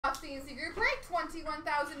CNC Group Break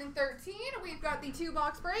 21,013. We've got the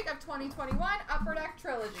 2-box break of 2021 Upper Deck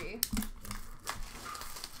Trilogy.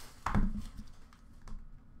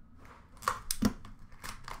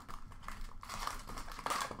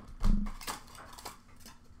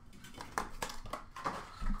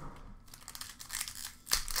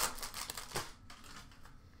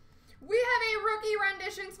 We have a rookie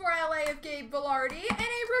renditions for LA of Gabe Velarde and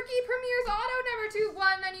a rookie Premier's Auto number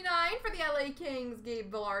 2/199 for the LA Kings,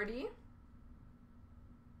 Gabe Velarde.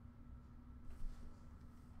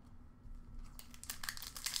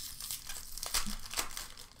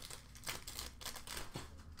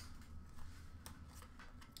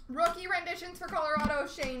 Rookie renditions for Colorado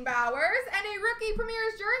of Shane Bowers and a rookie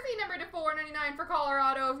Premier's jersey number 499 for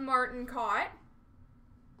Colorado of Martin Cott.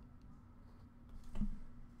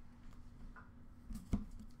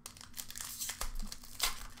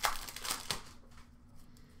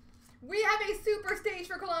 We have a super stage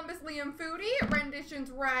for Columbus, Liam Foudy.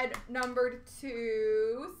 Renditions red, numbered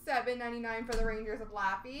 2/799 for the Rangers of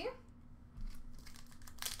Lappy.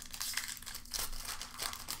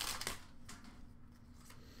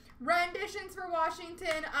 Renditions for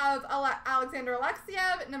Washington of Alexander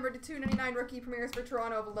Alexiev. Numbered 2/99 rookie premieres for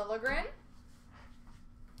Toronto of Liljegren.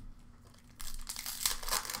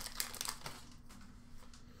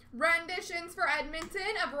 Renditions for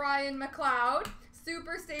Edmonton of Ryan McLeod.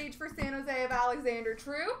 Super stage for San Jose of Alexander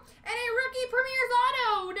True. And a rookie Premier's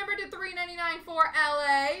Auto, number 399 for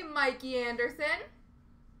LA, Mikey Anderson.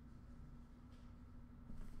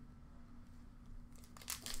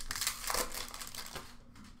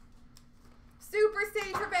 Super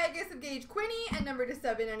stage for Vegas of Gage Quinney. And number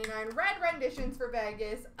 799 red renditions for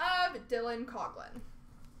Vegas of Dylan Coughlin.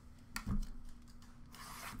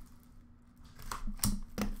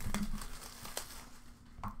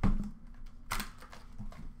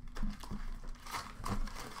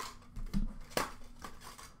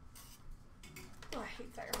 I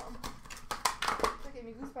hate styrofoam. That gave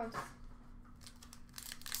me goosebumps.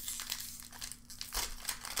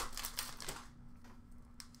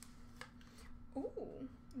 Ooh,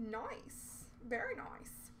 nice. Very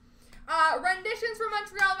nice. Renditions from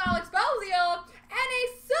Montreal of Alex Belzile and a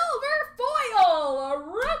silver foil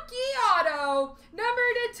rookie auto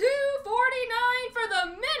number 249 for the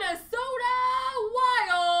Minnesota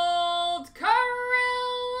Wild,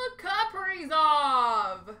 Kirill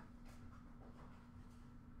Kaprizov.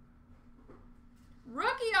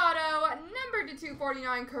 Rookie auto, number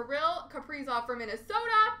 249, Kirill Kaprizov for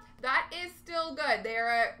Minnesota. That is still good.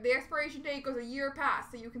 The expiration date goes a year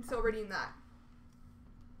past, so you can still redeem that.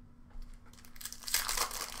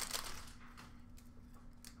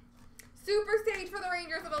 Super stage for the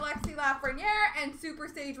Rangers of Alexis Lafreniere and super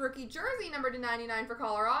stage rookie jersey, number 299 for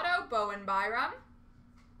Colorado, Bowen Byram.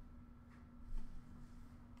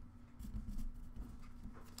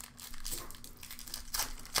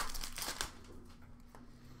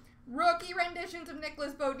 Rookie renditions of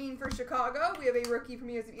Nicholas Bodine for Chicago. We have a rookie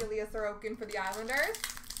premieres of Ilya Sorokin for the Islanders.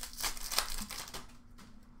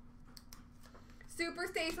 Super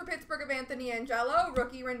stage for Pittsburgh of Anthony Angelo.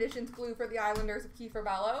 Rookie renditions blue for the Islanders of Kiefer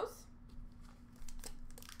Bellows.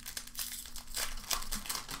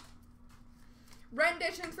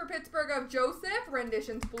 Renditions for Pittsburgh of Joseph.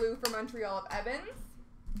 Renditions blue for Montreal of Evans.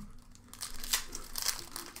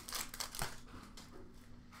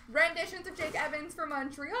 Renditions of Jake Evans for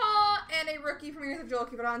Montreal, and a rookie premieres of Joel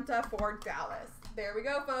Kiviranta for Dallas. There we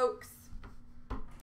go, folks.